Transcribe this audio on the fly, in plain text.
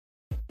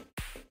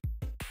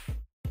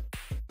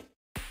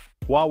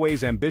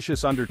Huawei's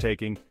ambitious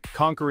undertaking,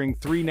 conquering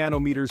 3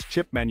 nanometers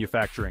chip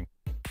manufacturing.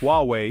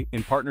 Huawei,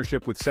 in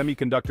partnership with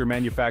Semiconductor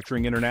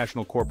Manufacturing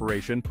International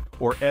Corporation,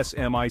 or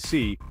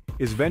SMIC,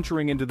 is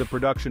venturing into the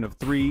production of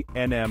 3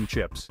 nm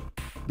chips.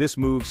 This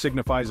move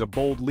signifies a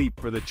bold leap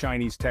for the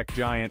Chinese tech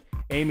giant,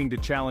 aiming to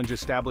challenge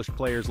established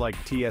players like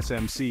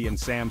TSMC and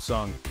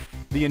Samsung.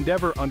 The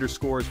endeavor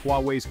underscores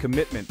Huawei's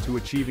commitment to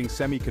achieving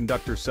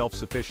semiconductor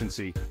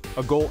self-sufficiency,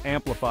 a goal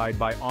amplified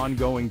by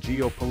ongoing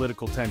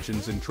geopolitical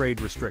tensions and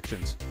trade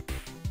restrictions.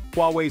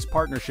 Huawei's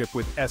partnership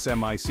with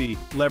SMIC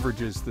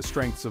leverages the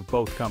strengths of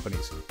both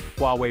companies.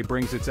 Huawei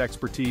brings its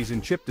expertise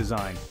in chip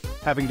design,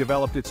 having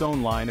developed its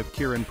own line of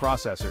Kirin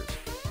processors.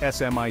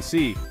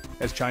 SMIC,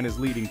 as China's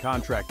leading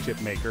contract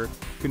chip maker,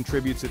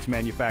 contributes its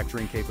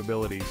manufacturing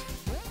capabilities.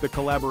 The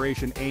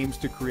collaboration aims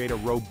to create a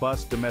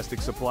robust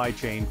domestic supply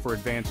chain for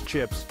advanced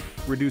chips,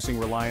 reducing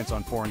reliance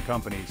on foreign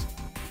companies.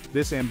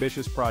 This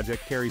ambitious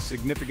project carries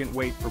significant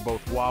weight for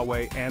both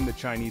Huawei and the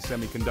Chinese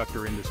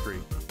semiconductor industry.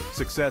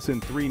 Success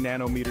in 3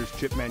 nanometers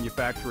chip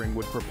manufacturing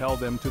would propel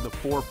them to the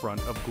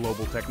forefront of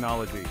global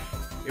technology.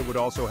 It would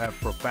also have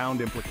profound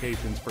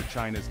implications for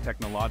China's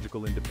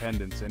technological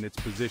independence and its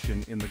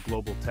position in the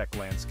global tech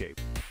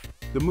landscape.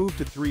 The move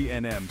to 3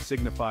 nm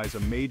signifies a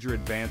major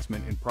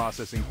advancement in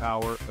processing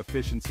power,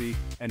 efficiency,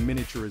 and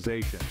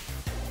miniaturization.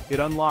 It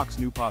unlocks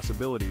new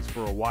possibilities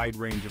for a wide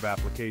range of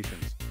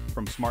applications,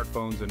 from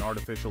smartphones and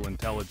artificial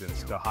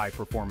intelligence to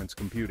high-performance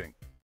computing.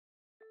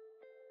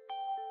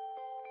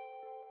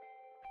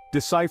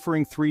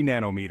 Deciphering 3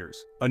 nanometers,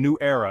 a new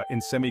era in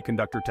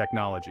semiconductor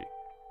technology.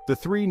 The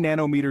 3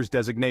 nanometers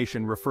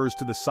designation refers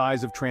to the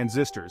size of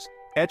transistors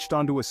etched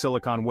onto a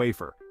silicon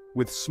wafer,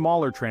 with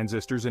smaller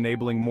transistors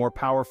enabling more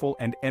powerful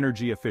and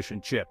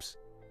energy-efficient chips.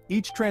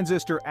 Each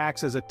transistor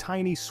acts as a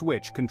tiny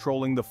switch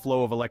controlling the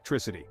flow of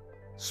electricity.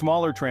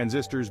 Smaller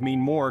transistors mean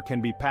more can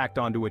be packed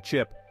onto a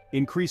chip,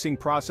 increasing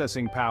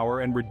processing power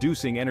and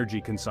reducing energy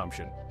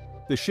consumption.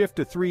 The shift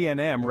to 3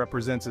 nm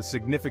represents a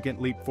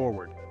significant leap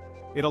forward.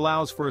 It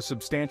allows for a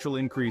substantial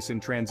increase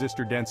in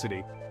transistor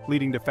density,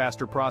 leading to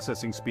faster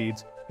processing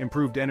speeds,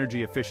 improved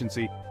energy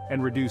efficiency,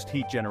 and reduced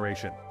heat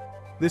generation.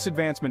 This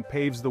advancement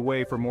paves the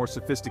way for more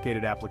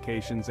sophisticated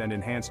applications and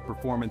enhanced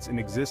performance in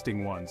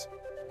existing ones.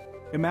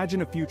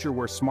 Imagine a future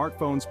where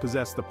smartphones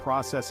possess the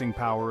processing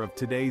power of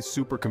today's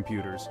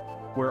supercomputers,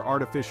 where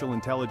artificial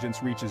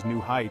intelligence reaches new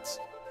heights,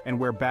 and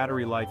where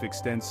battery life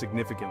extends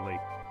significantly.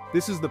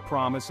 This is the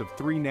promise of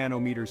 3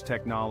 nanometers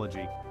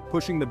technology,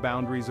 pushing the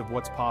boundaries of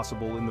what's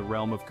possible in the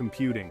realm of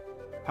computing.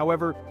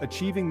 However,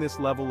 achieving this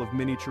level of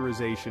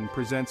miniaturization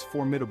presents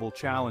formidable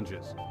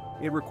challenges.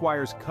 It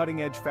requires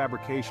cutting-edge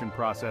fabrication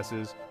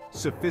processes,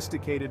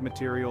 sophisticated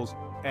materials,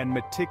 and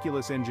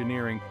meticulous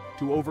engineering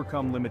to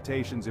overcome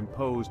limitations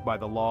imposed by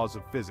the laws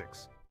of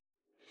physics.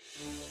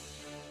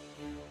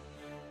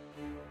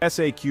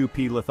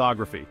 SAQP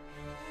lithography,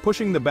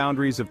 pushing the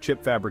boundaries of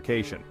chip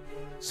fabrication.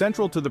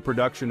 Central to the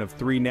production of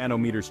 3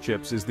 nanometers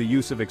chips is the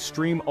use of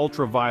extreme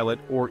ultraviolet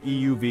or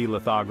EUV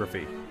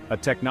lithography, a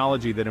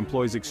technology that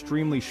employs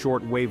extremely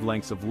short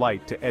wavelengths of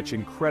light to etch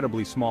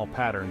incredibly small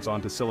patterns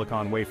onto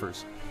silicon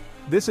wafers.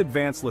 This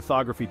advanced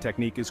lithography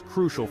technique is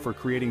crucial for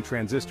creating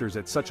transistors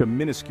at such a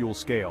minuscule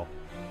scale.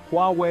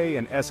 Huawei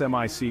and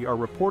SMIC are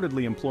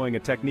reportedly employing a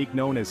technique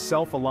known as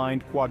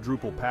self-aligned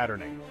quadruple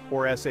patterning,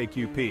 or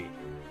SAQP,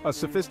 a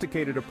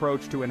sophisticated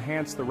approach to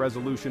enhance the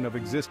resolution of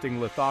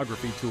existing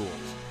lithography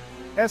tools.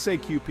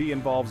 SAQP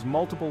involves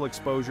multiple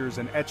exposures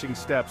and etching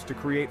steps to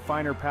create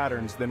finer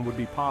patterns than would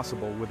be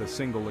possible with a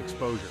single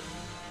exposure.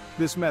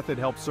 This method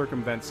helps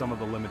circumvent some of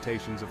the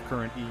limitations of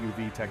current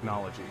EUV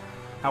technology.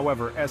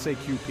 However,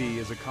 SAQP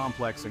is a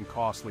complex and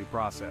costly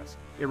process.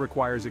 It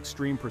requires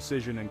extreme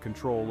precision and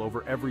control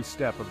over every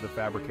step of the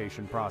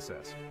fabrication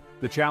process.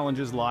 The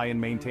challenges lie in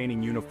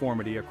maintaining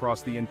uniformity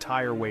across the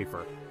entire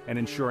wafer and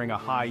ensuring a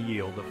high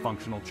yield of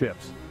functional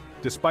chips.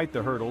 Despite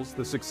the hurdles,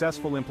 the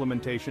successful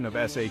implementation of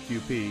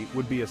SAQP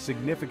would be a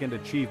significant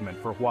achievement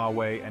for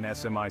Huawei and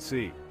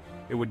SMIC.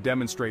 It would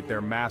demonstrate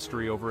their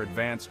mastery over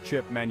advanced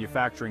chip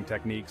manufacturing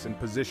techniques and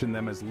position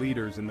them as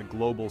leaders in the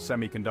global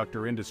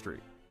semiconductor industry.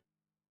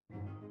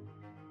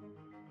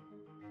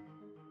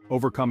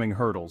 Overcoming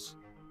hurdles.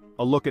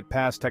 A look at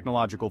past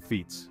technological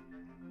feats.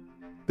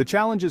 The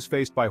challenges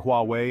faced by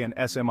Huawei and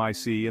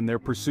SMIC in their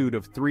pursuit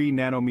of 3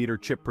 nanometer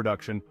chip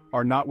production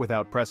are not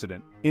without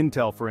precedent.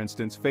 Intel, for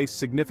instance, faced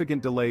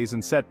significant delays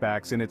and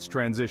setbacks in its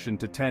transition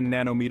to 10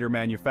 nanometer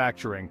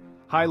manufacturing,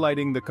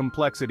 highlighting the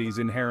complexities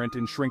inherent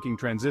in shrinking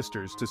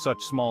transistors to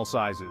such small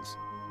sizes.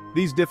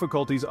 These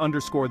difficulties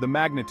underscore the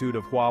magnitude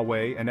of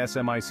Huawei and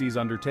SMIC's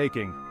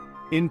undertaking.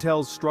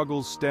 Intel's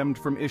struggles stemmed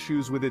from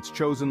issues with its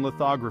chosen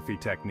lithography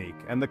technique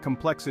and the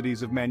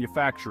complexities of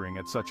manufacturing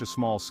at such a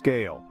small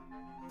scale.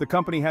 The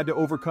company had to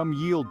overcome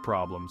yield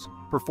problems,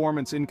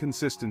 performance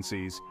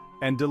inconsistencies,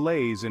 and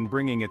delays in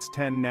bringing its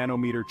 10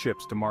 nanometer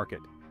chips to market.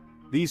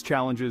 These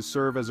challenges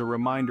serve as a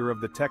reminder of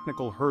the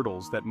technical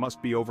hurdles that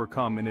must be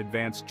overcome in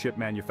advanced chip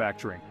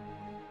manufacturing.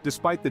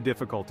 Despite the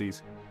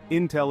difficulties,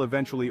 Intel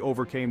eventually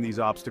overcame these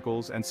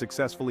obstacles and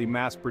successfully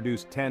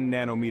mass-produced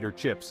 10-nanometer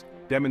chips,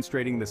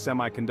 demonstrating the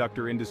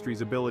semiconductor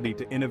industry's ability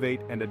to innovate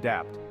and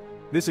adapt.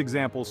 This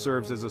example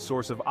serves as a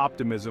source of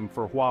optimism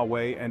for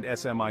Huawei and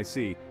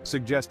SMIC,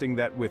 suggesting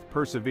that with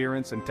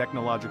perseverance and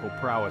technological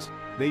prowess,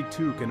 they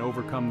too can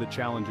overcome the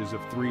challenges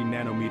of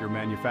 3-nanometer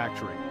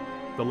manufacturing.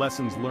 The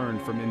lessons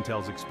learned from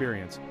Intel's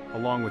experience,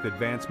 along with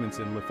advancements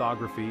in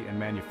lithography and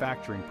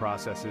manufacturing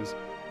processes,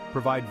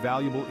 provide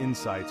valuable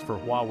insights for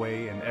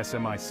Huawei and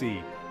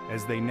SMIC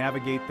as they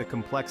navigate the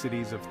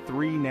complexities of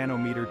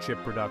 3-nanometer chip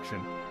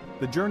production.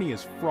 The journey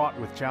is fraught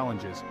with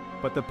challenges,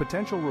 but the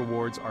potential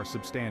rewards are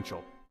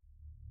substantial.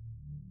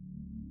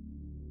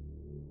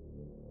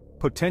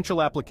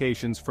 Potential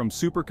applications from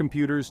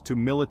supercomputers to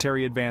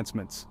military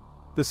advancements.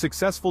 The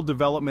successful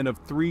development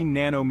of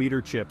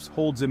 3-nanometer chips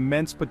holds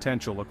immense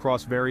potential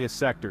across various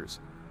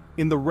sectors.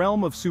 In the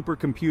realm of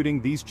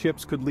supercomputing, these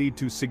chips could lead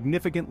to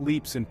significant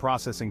leaps in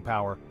processing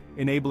power,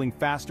 enabling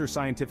faster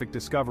scientific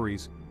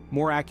discoveries,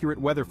 more accurate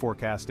weather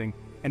forecasting,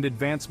 and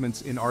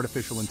advancements in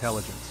artificial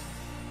intelligence.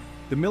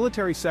 The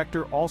military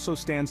sector also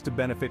stands to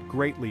benefit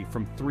greatly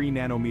from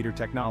 3-nanometer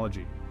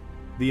technology.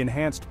 The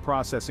enhanced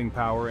processing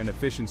power and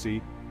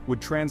efficiency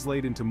would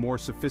translate into more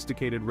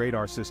sophisticated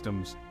radar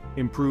systems,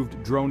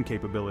 improved drone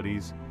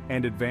capabilities,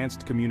 and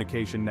advanced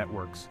communication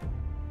networks.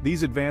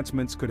 These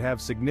advancements could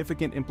have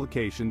significant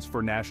implications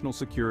for national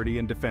security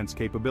and defense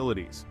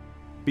capabilities.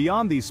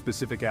 Beyond these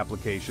specific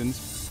applications,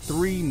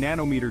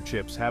 3-nanometer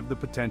chips have the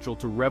potential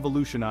to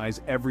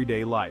revolutionize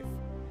everyday life.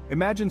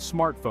 Imagine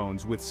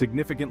smartphones with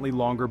significantly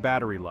longer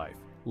battery life,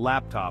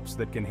 laptops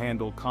that can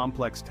handle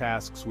complex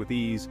tasks with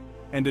ease,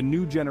 and a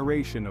new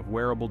generation of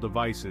wearable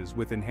devices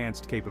with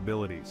enhanced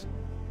capabilities.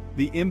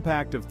 The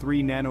impact of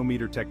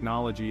 3-nanometer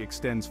technology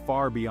extends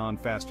far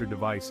beyond faster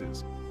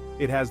devices.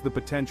 It has the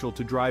potential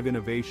to drive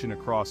innovation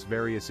across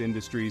various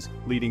industries,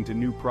 leading to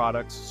new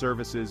products,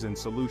 services, and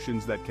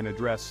solutions that can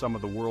address some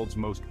of the world's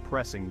most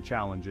pressing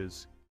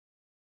challenges.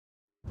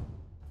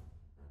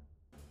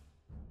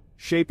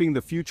 Shaping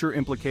the future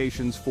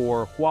implications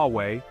for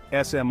Huawei,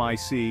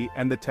 SMIC,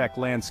 and the tech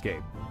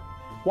landscape.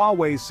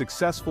 Huawei's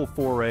successful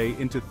foray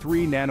into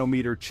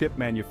 3-nanometer chip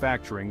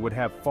manufacturing would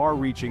have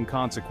far-reaching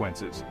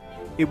consequences.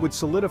 It would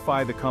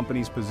solidify the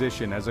company's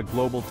position as a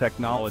global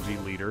technology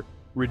leader,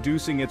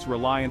 reducing its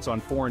reliance on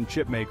foreign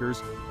chip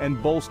makers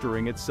and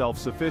bolstering its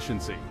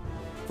self-sufficiency.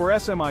 For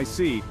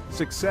SMIC,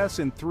 success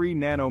in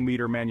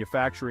 3-nanometer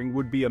manufacturing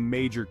would be a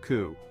major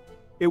coup.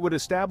 It would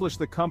establish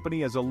the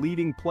company as a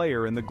leading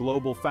player in the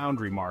global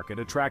foundry market,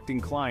 attracting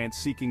clients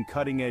seeking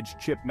cutting-edge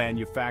chip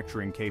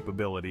manufacturing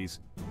capabilities.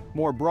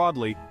 More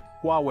broadly,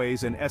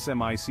 Huawei's and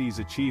SMIC's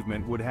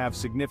achievement would have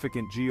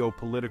significant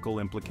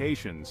geopolitical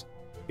implications.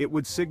 It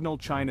would signal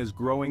China's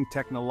growing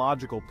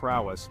technological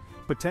prowess,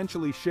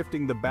 potentially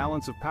shifting the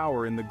balance of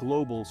power in the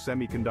global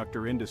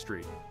semiconductor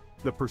industry.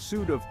 The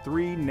pursuit of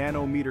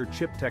 3-nanometer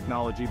chip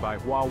technology by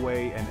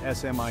Huawei and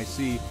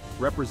SMIC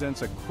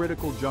represents a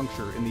critical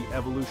juncture in the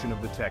evolution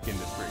of the tech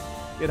industry.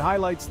 It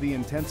highlights the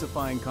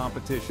intensifying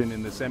competition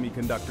in the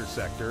semiconductor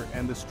sector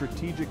and the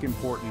strategic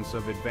importance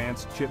of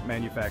advanced chip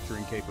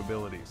manufacturing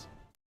capabilities.